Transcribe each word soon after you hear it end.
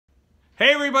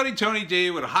Hey everybody, Tony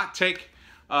D with a hot take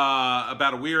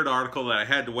about a weird article that I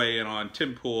had to weigh in on.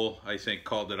 Tim Pool, I think,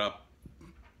 called it up.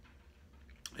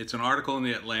 It's an article in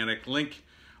The Atlantic, link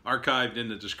archived in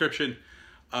the description,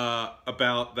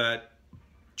 about that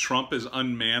Trump is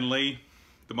unmanly,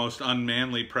 the most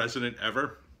unmanly president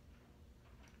ever.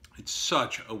 It's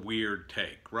such a weird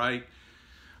take, right?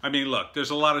 I mean, look,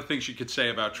 there's a lot of things you could say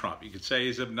about Trump. You could say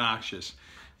he's obnoxious.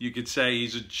 You could say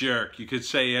he's a jerk. You could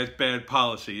say he has bad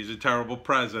policy. He's a terrible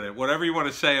president. Whatever you want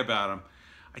to say about him,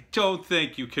 I don't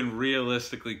think you can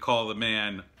realistically call the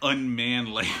man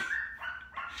unmanly.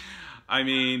 I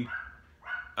mean,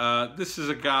 this is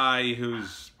a guy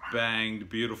who's banged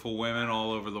beautiful women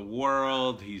all over the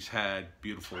world. He's had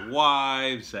beautiful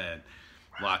wives and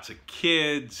lots of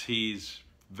kids. He's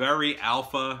very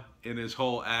alpha in his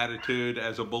whole attitude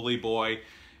as a bully boy.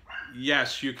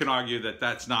 Yes, you can argue that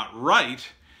that's not right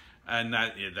and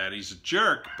that he's a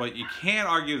jerk, but you can't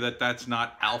argue that that's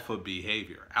not alpha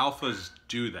behavior. Alphas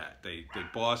do that. They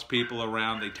boss people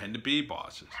around. They tend to be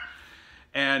bosses.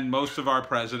 And most of our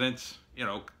presidents, you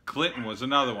know, Clinton was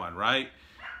another one, right?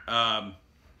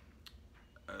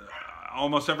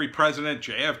 Almost every president,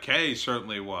 JFK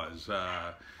certainly was.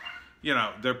 You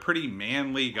know, they're pretty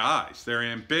manly guys. They're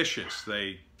ambitious.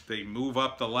 They move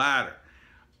up the ladder.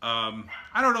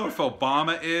 I don't know if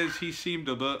Obama is. He seemed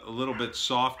a little bit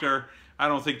softer. I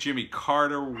don't think Jimmy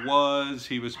Carter was.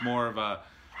 He was more of a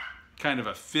kind of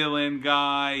a fill-in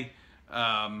guy.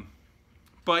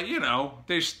 But you know,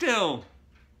 they're still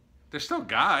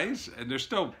guys, and they're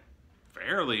still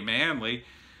fairly manly.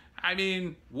 I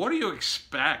mean, what do you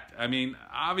expect? I mean,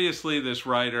 obviously this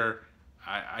writer,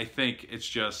 I think it's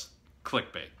just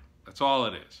clickbait. That's all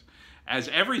it is. As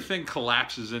everything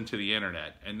collapses into the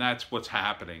internet, and that's what's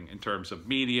happening in terms of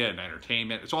media and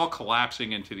entertainment, it's all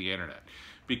collapsing into the internet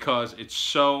because it's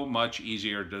so much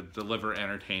easier to deliver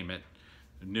entertainment,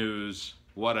 news,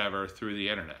 whatever, through the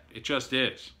internet. It just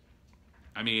is.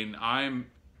 I mean, I'm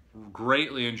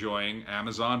greatly enjoying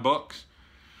Amazon books.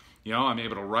 You know, I'm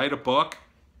able to write a book,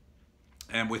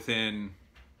 and within,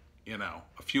 you know,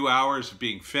 a few hours of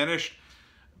being finished,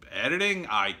 editing,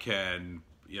 I can,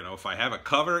 you know, if I have a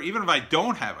cover, even if I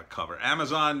don't have a cover,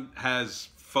 Amazon has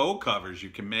faux covers you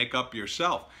can make up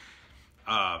yourself.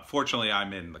 Fortunately,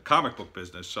 I'm in the comic book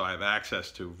business, so I have access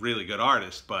to really good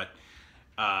artists, but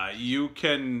you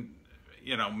can,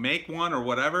 you know, make one or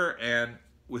whatever, and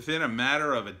within a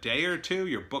matter of a day or two,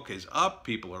 your book is up,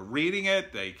 people are reading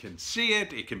it, they can see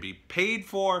it, it can be paid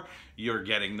for, you're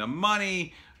getting the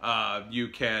money, you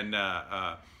can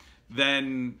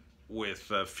then,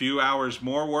 with a few hours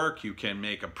more work, you can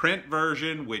make a print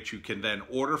version, which you can then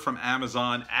order from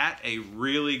Amazon at a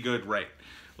really good rate.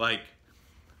 Like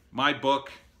my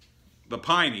book, The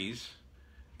Pineys,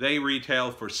 they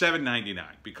retail for $7.99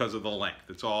 because of the length.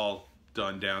 It's all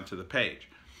done down to the page.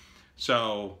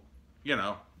 So, you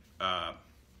know,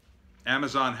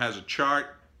 Amazon has a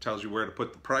chart, tells you where to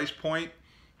put the price point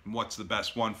and what's the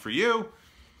best one for you.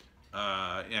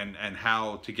 And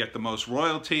how to get the most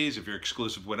royalties. If you're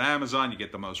exclusive with Amazon, you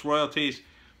get the most royalties.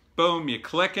 Boom, you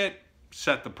click it,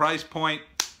 set the price point,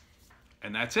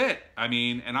 and that's it. I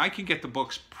mean, and I can get the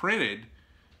books printed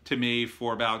to me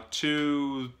for about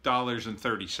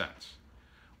 $2.30,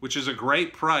 which is a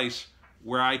great price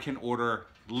where I can order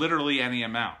literally any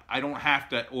amount. I don't have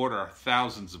to order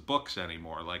thousands of books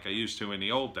anymore like I used to in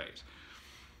the old days.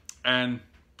 And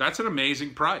that's an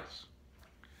amazing price.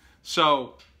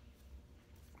 So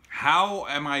how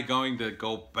am I going to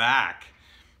go back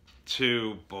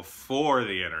to before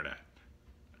the internet?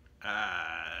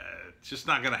 It's just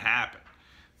not going to happen.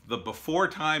 The before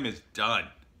time is done.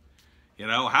 You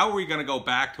know, how are we going to go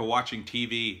back to watching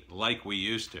TV like we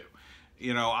used to?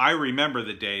 You know, I remember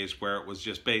the days where it was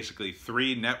just basically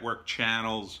 3 network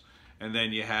channels, and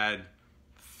then you had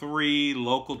 3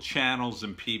 local channels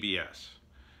and PBS.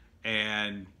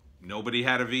 And nobody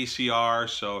had a VCR,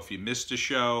 so if you missed a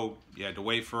show, you had to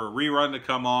wait for a rerun to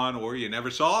come on, or you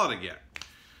never saw it again.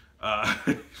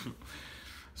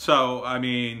 So, I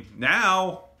mean,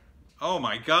 now, oh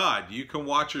my God, you can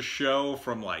watch a show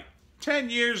from like 10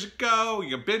 years ago.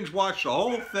 You can binge watch the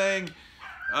whole thing.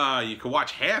 You can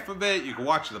watch half of it. You can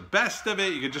watch the best of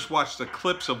it. You can just watch the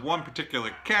clips of one particular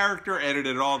character, edit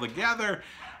it all together.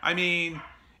 I mean,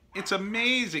 it's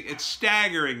amazing. It's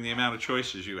staggering the amount of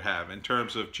choices you have in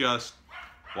terms of just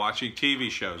watching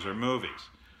TV shows or movies.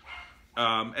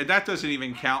 And that doesn't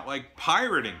even count like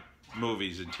pirating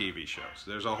movies and TV shows.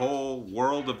 There's a whole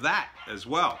world of that as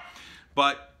well.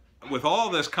 But with all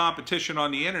this competition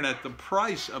on the internet, the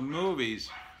price of movies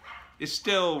is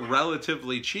still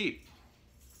relatively cheap.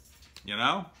 You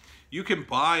know? You can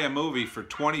buy a movie for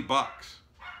 20 bucks.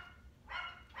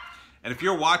 And if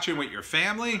you're watching with your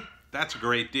family, that's a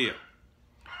great deal.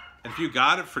 And if you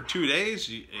got it for 2 days,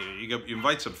 you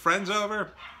invite some friends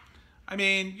over, I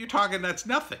mean, you're talking, that's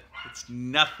nothing. It's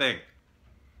nothing.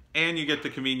 And you get the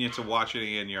convenience of watching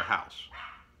it in your house.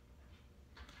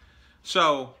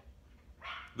 So,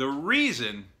 the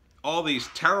reason all these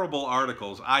terrible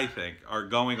articles, I think, are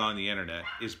going on the internet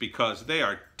is because they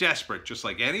are desperate, just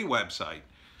like any website,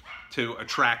 to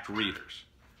attract readers.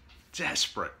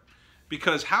 Desperate.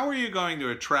 Because how are you going to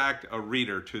attract a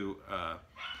reader to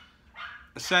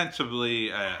ostensibly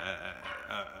a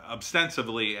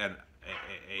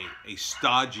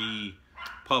stodgy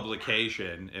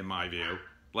publication, in my view,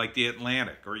 like The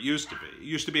Atlantic, or it used to be. It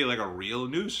used to be like a real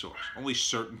news source. Only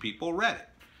certain people read it.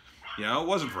 You know, it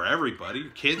wasn't for everybody.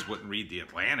 Your kids wouldn't read The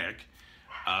Atlantic.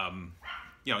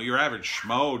 You know, your average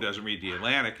schmo doesn't read The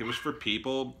Atlantic. It was for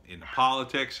people into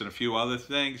politics and a few other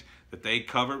things that they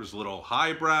covered. It was a little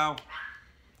highbrow.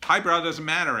 Highbrow doesn't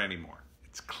matter anymore.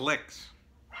 It's clicks.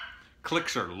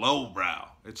 Clicks are lowbrow.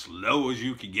 It's low as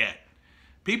you can get.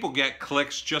 People get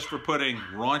clicks just for putting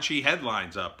raunchy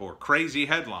headlines up or crazy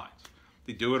headlines.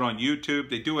 They do it on YouTube.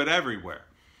 They do it everywhere.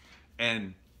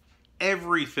 And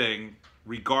everything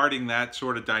regarding that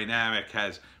sort of dynamic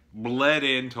has bled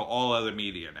into all other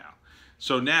media now.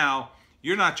 So now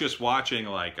you're not just watching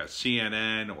like a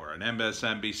CNN or an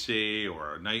MSNBC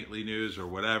or a nightly news or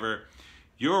whatever.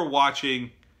 You're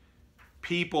watching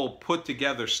people put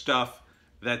together stuff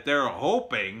that they're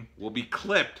hoping will be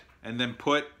clipped and then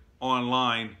put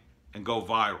online and go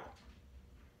viral.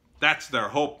 That's their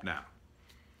hope now.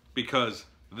 Because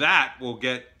that will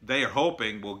get, they are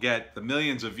hoping will get the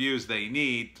millions of views they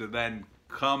need to then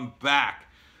come back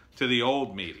to the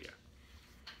old media.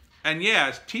 And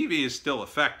yes, TV is still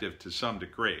effective to some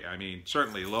degree. I mean,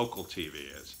 certainly local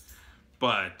TV is.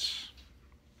 But,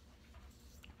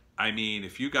 I mean,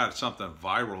 if you got something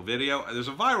viral video, there's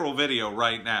a viral video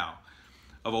right now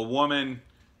of a woman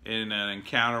in an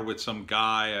encounter with some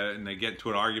guy and they get into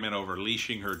an argument over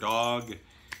leashing her dog.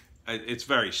 It's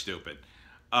very stupid.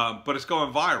 But it's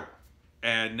going viral.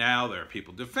 And now there are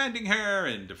people defending her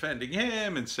and defending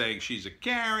him and saying she's a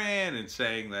Karen and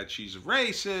saying that she's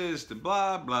racist and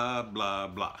blah, blah, blah,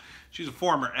 blah. She's a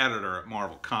former editor at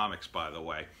Marvel Comics, by the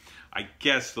way. I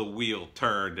guess the wheel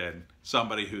turned and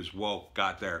somebody who's woke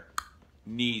got their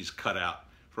knees cut out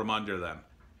from under them.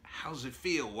 How's it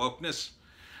feel, wokeness?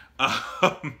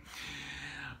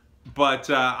 But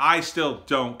I still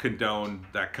don't condone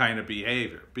that kind of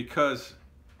behavior because,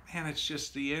 man, it's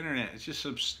just the internet. It's just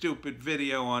some stupid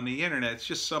video on the internet. It's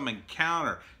just some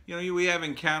encounter. You know, we have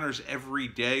encounters every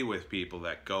day with people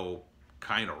that go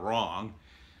kind of wrong.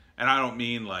 And I don't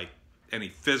mean like any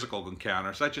physical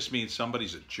encounters. I just mean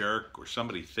somebody's a jerk or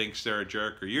somebody thinks they're a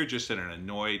jerk or you're just in an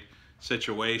annoyed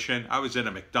situation. I was in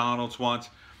a McDonald's once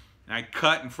and I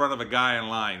cut in front of a guy in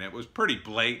line. It was pretty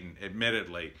blatant,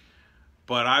 admittedly.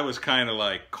 But I was kind of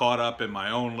like caught up in my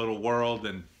own little world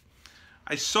and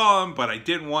I saw him, but I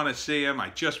didn't want to see him. I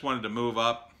just wanted to move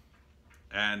up.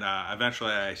 And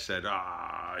eventually I said,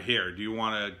 here, do you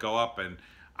want to go up? And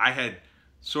I had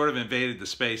sort of invaded the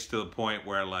space to the point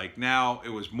where like now it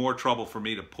was more trouble for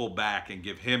me to pull back and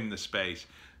give him the space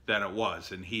than it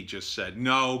was. And he just said,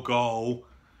 no, go.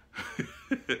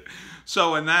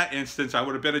 So in that instance, I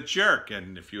would have been a jerk.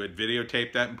 And if you had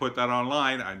videotaped that and put that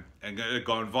online and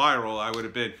gone viral, I would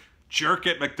have been jerk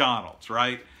at McDonald's,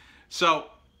 right? So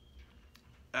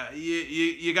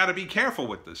you got to be careful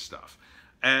with this stuff,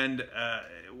 and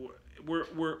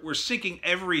we're sinking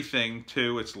everything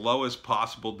to its lowest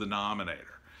possible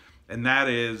denominator, and that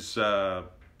is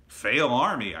fail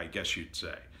army, I guess you'd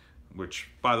say. Which,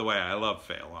 by the way, I love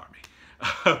fail army.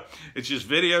 It's just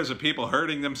videos of people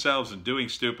hurting themselves and doing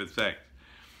stupid things,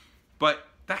 but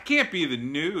that can't be the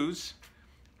news.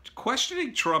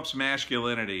 Questioning Trump's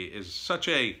masculinity is such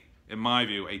a, in my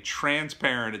view, a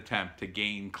transparent attempt to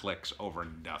gain clicks over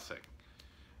nothing.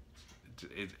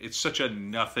 It's such a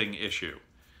nothing issue.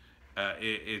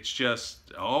 It's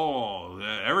just, oh,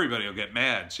 everybody will get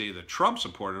mad. See, the Trump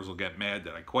supporters will get mad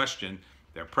that I question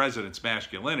their president's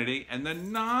masculinity, and the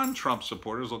non-Trump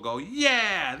supporters will go,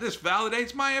 yeah, this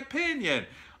validates my opinion.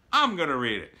 I'm going to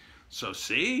read it. So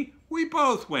see, we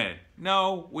both win.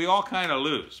 No, we all kind of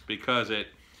lose because it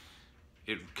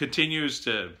continues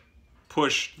to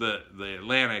push the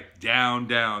Atlantic down,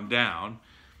 down, down.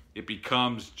 It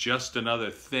becomes just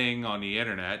another thing on the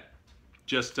internet,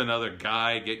 just another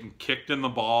guy getting kicked in the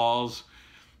balls,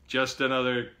 just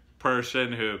another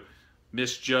person who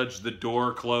misjudged the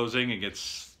door closing and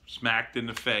gets smacked in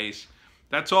the face.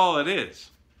 That's all it is.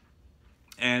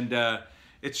 And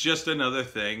it's just another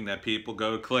thing that people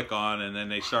go click on and then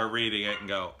they start reading it and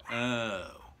go, oh,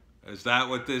 Is that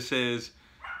what this is?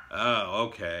 Oh,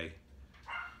 okay.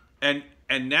 And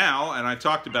now, and I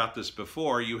talked about this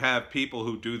before, you have people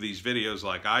who do these videos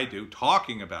like I do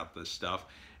talking about this stuff,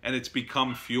 and it's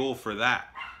become fuel for that.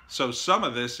 So some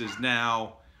of this is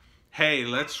now, hey,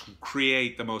 let's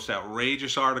create the most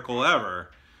outrageous article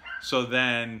ever, so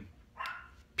then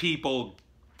people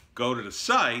go to the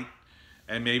site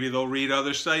and maybe they'll read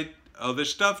other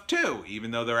stuff too.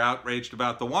 Even though they're outraged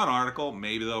about the one article,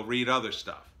 maybe they'll read other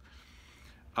stuff.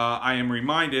 I am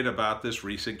reminded about this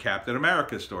recent Captain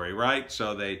America story, right?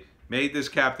 So they made this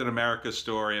Captain America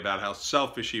story about how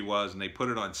selfish he was, and they put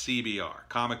it on CBR,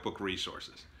 Comic Book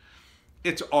Resources.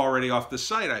 It's already off the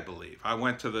site, I believe. I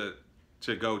went to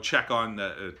go check on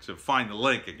to find the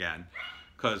link again,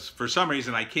 because for some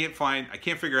reason I can't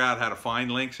figure out how to find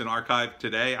links in Archive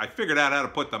today. I figured out how to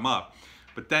put them up,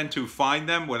 but then to find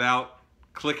them without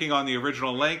clicking on the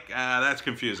original link, that's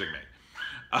confusing me.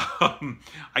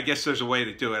 I guess there's a way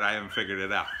to do it. I haven't figured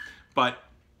it out. But,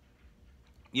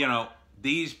 you know,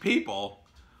 these people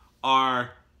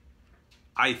are,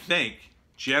 I think,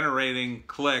 generating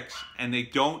clicks, and they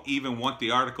don't even want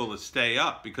the article to stay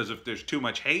up, because if there's too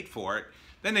much hate for it,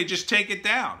 then they just take it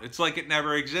down. It's like it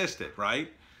never existed,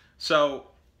 right? So,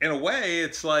 in a way,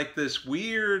 it's like this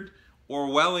weird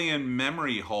Orwellian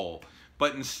memory hole.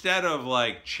 But instead of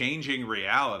like changing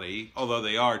reality, although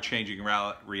they are changing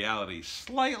reality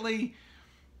slightly,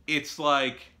 it's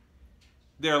like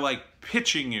they're like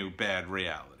pitching you bad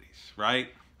realities, right?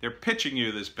 They're pitching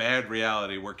you this bad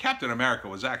reality where Captain America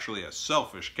was actually a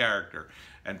selfish character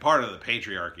and part of the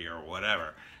patriarchy or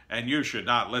whatever, and you should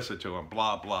not listen to him,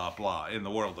 blah, blah, blah, in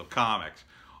the world of comics,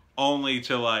 only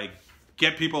to like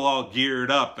get people all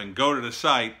geared up and go to the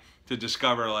site to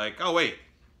discover like, oh wait,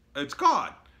 it's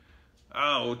gone.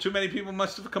 Oh, too many people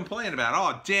must have complained about it.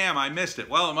 Oh, damn, I missed it.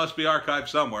 Well, it must be archived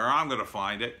somewhere. I'm going to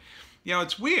find it. You know,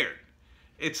 it's weird.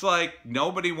 It's like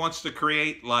nobody wants to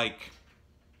create, like,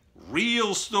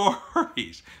 real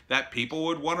stories that people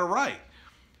would want to write.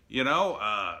 You know,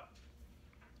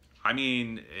 I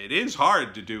mean, it is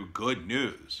hard to do good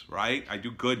news, right? I do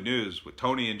good news with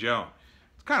Tony and Joan.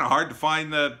 It's kind of hard to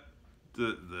find the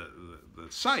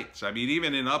sites. I mean,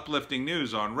 even in uplifting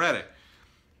news on Reddit,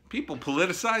 people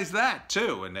politicize that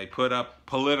too, and they put up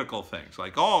political things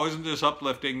like, oh, isn't this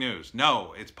uplifting news?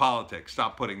 No, it's politics.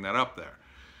 Stop putting that up there.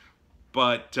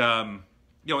 But, you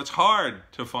know, it's hard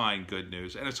to find good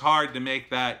news, and it's hard to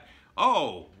make that,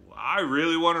 oh, I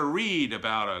really want to read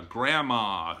about a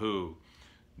grandma who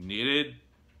needed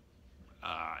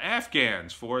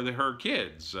Afghans for her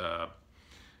kids.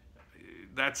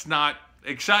 That's not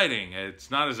exciting.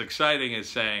 It's not as exciting as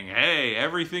saying, hey,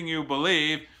 everything you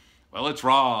believe, well, it's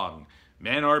wrong.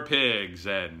 Men are pigs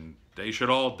and they should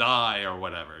all die or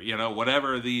whatever. You know,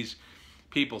 whatever these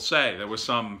people say. There was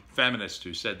some feminist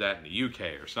who said that in the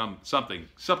UK or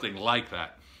something like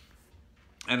that.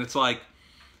 And it's like,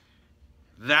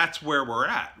 that's where we're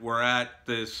at. We're at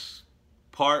this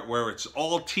part where it's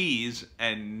all tease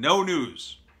and no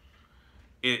news.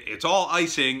 It's all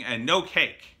icing and no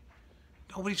cake.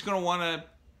 Nobody's going to want to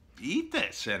eat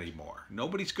this anymore.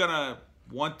 Nobody's going to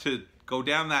want to go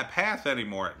down that path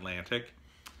anymore, Atlantic.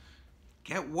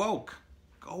 Get woke.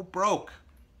 Go broke.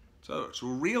 So it's a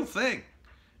real thing.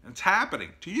 And it's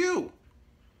happening to you.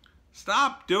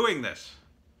 Stop doing this.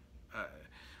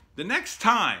 The next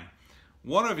time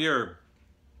one of your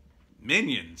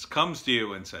minions comes to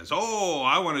you and says, oh,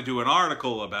 I want to do an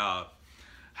article about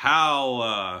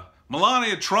how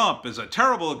Melania Trump is a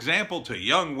terrible example to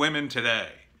young women today,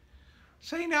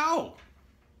 say no.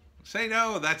 Say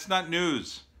no, that's not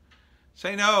news.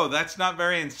 Say no, that's not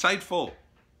very insightful.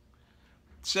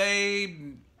 Say,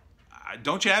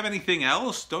 don't you have anything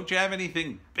else? Don't you have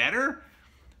anything better?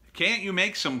 Can't you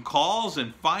make some calls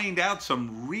and find out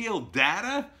some real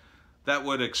data that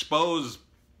would expose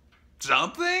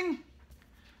something?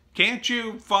 Can't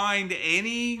you find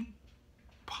any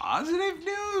positive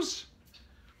news?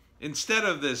 Instead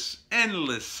of this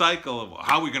endless cycle of,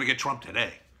 how are we going to get Trump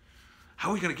today? How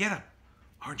are we going to get him?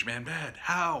 Orange man bad.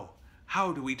 How?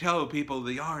 How do we tell people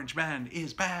the orange man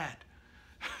is bad?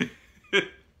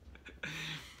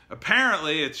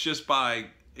 Apparently, it's just by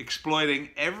exploiting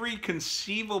every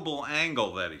conceivable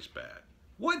angle that he's bad.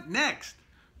 What next?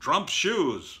 Trump's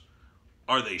shoes.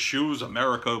 Are they shoes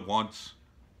America wants?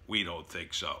 We don't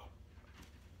think so.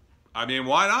 I mean,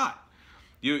 why not?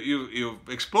 You've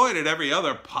exploited every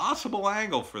other possible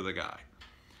angle for the guy.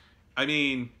 I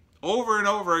mean, over and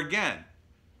over again.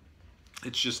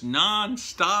 It's just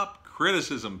non-stop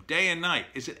criticism, day and night.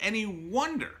 Is it any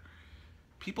wonder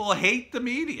people hate the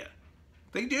media?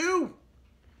 They do.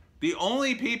 The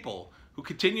only people who who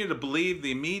continue to believe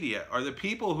the media are the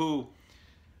people who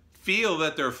feel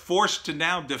that they're forced to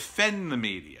now defend the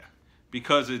media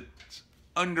because it's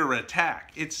under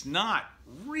attack. It's not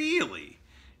really.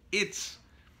 It's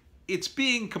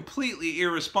being completely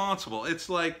irresponsible. It's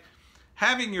like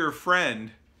having your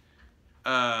friend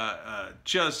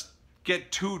just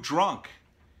get too drunk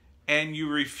and you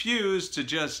refuse to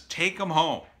just take him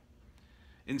home.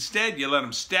 Instead, you let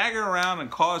him stagger around and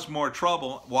cause more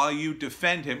trouble while you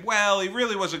defend him. Well, he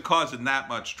really wasn't causing that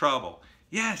much trouble.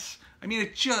 Yes, I mean,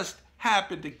 it just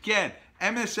happened again.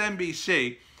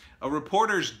 MSNBC, a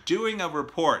reporter's doing a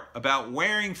report about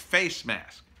wearing face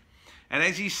masks. And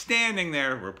as he's standing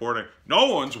there reporting,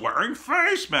 no one's wearing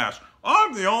face masks.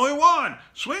 I'm the only one.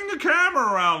 Swing the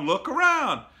camera around, look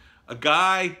around. A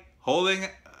guy holding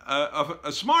a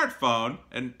smartphone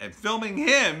and filming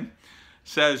him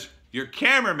says, your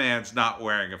cameraman's not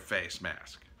wearing a face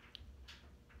mask.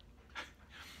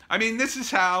 I mean, this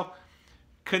is how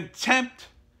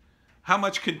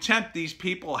much contempt these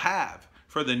people have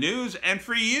for the news and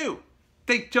for you.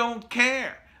 They don't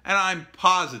care. And I'm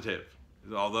positive,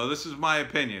 although this is my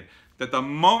opinion, that the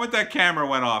moment that camera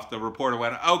went off, the reporter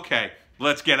went, okay,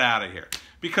 let's get out of here.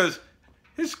 Because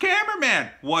his cameraman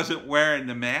wasn't wearing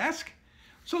the mask.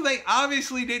 So they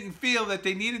obviously didn't feel that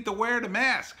they needed to wear the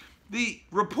mask. The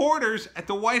reporters at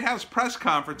the White House press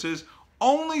conferences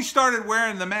only started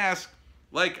wearing the mask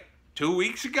like 2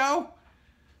 weeks ago.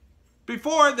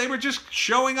 Before, they were just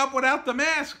showing up without the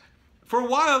mask. For a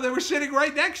while, they were sitting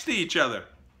right next to each other.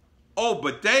 Oh,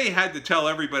 but they had to tell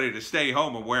everybody to stay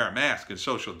home and wear a mask and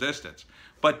social distance.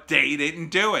 But they didn't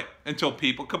do it until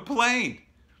people complained.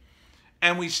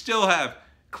 And we still have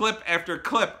clip after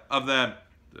clip of them.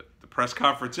 The press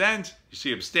conference ends, you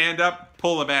see them stand up,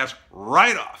 pull the mask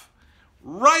right off.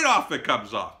 Right off it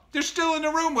comes off. They're still in the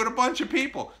room with a bunch of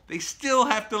people. They still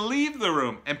have to leave the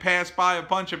room and pass by a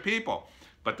bunch of people.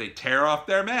 But they tear off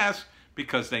their mask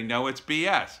because they know it's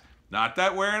BS. Not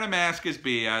that wearing a mask is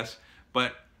BS,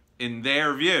 but in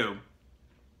their view,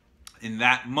 in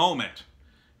that moment,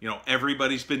 you know,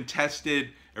 everybody's been tested.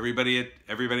 Everybody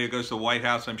that goes to the White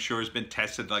House, I'm sure, has been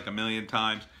tested like 1,000,000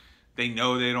 times. They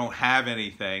know they don't have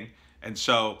anything, and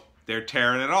so they're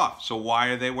tearing it off. So why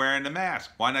are they wearing the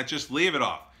mask? Why not just leave it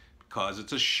off? Because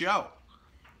it's a show.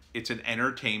 It's an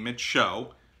entertainment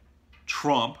show.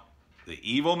 Trump, the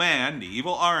evil man, the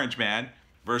evil orange man,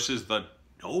 versus the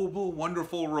noble,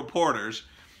 wonderful reporters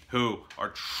who are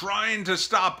trying to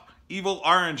stop evil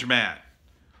orange man.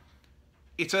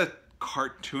 It's a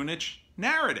cartoonish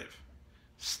narrative.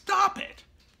 Stop it.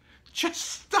 Just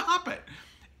stop it.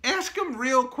 Ask him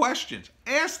real questions.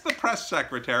 Ask the press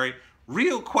secretary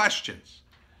real questions.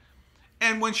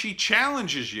 And when she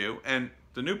challenges you, and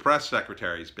the new press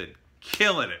secretary's been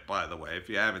killing it, by the way, if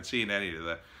you haven't seen any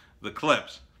of the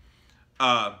clips,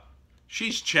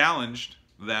 she's challenged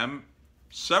them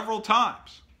several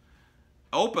times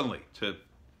openly to,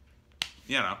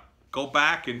 you know, go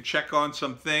back and check on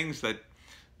some things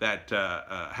that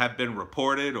have been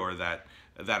reported or that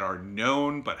are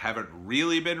known but haven't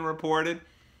really been reported.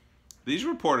 These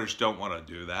reporters don't want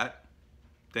to do that.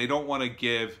 They don't want to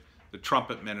give the Trump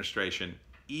administration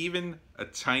even a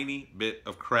tiny bit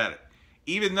of credit,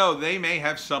 even though they may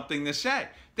have something to say.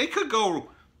 They could go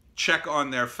check on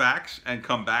their facts and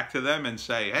come back to them and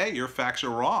say, hey, your facts are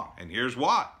wrong, and here's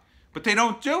why. But they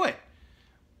don't do it.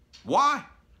 Why?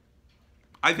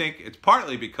 I think it's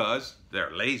partly because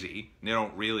they're lazy and they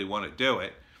don't really want to do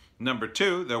it. Number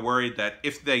two, they're worried that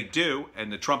if they do,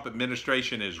 and the Trump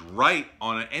administration is right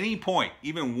on any point,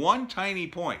 even one tiny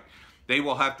point, they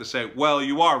will have to say, well,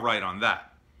 you are right on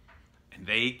that. And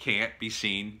they can't be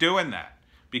seen doing that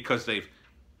because they've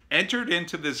entered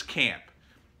into this camp,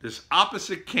 this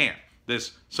opposite camp,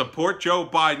 this support Joe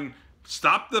Biden,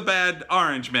 stop the bad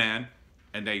orange man,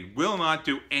 and they will not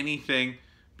do anything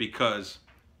because,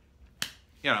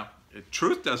 you know, the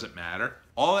truth doesn't matter.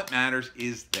 All that matters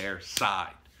is their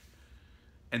side.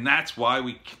 And that's why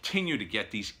we continue to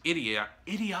get these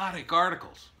idiotic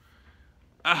articles.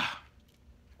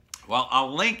 Well,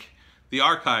 I'll link the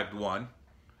archived one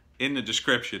in the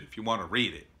description if you want to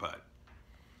read it, but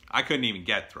I couldn't even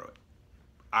get through it.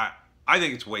 I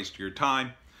think it's a waste of your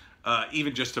time,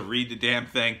 even just to read the damn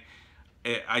thing.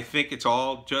 I think it's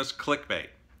all just clickbait.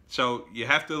 So you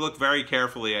have to look very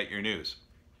carefully at your news.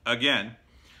 Again,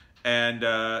 and,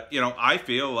 you know, I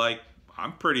feel like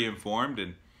I'm pretty informed,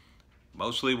 and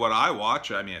mostly what I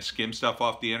watch, I mean, I skim stuff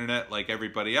off the internet like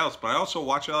everybody else, but I also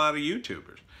watch a lot of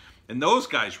YouTubers. And those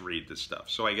guys read the stuff.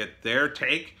 So I get their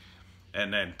take,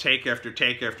 and then take after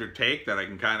take after take that I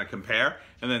can kind of compare.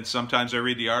 And then sometimes I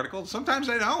read the article, sometimes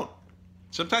I don't.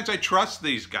 Sometimes I trust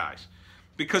these guys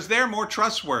because they're more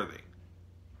trustworthy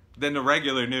than the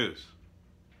regular news.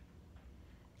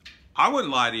 I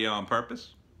wouldn't lie to you on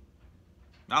purpose.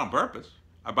 Not on purpose.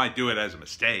 I might do it as a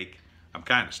mistake. I'm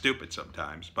kind of stupid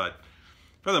sometimes, but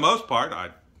for the most part,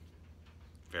 I'm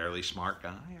a fairly smart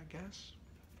guy, I guess.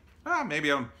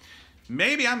 Maybe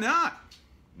I'm not.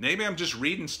 Maybe I'm just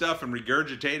reading stuff and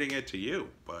regurgitating it to you,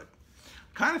 but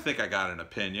I kind of think I got an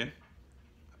opinion.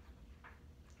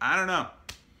 I don't know.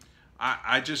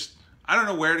 I don't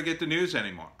know where to get the news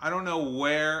anymore. I don't know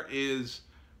where is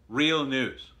real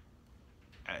news.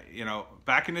 You know,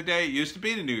 back in the day, it used to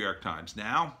be the New York Times.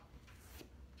 Now,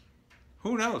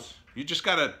 who knows? You just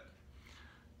got to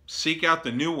seek out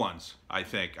the new ones, I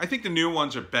think. I think the new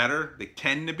ones are better. They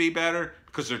tend to be better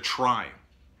because they're trying,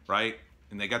 right?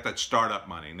 And they got that startup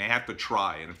money, and they have to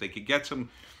try. And if they could get some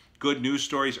good news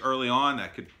stories early on,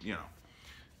 that could, you know,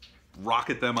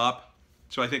 rocket them up.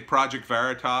 So I think Project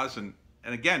Veritas and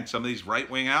again, some of these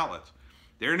right-wing outlets,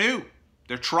 they're new.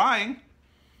 They're trying.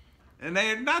 And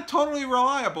they're not totally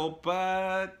reliable,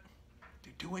 but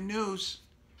they're doing news.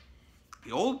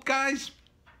 The old guys,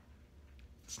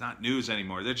 it's not news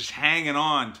anymore. They're just hanging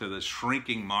on to the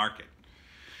shrinking market.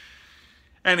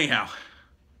 Anyhow,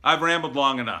 I've rambled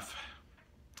long enough.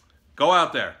 Go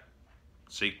out there,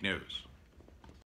 seek news.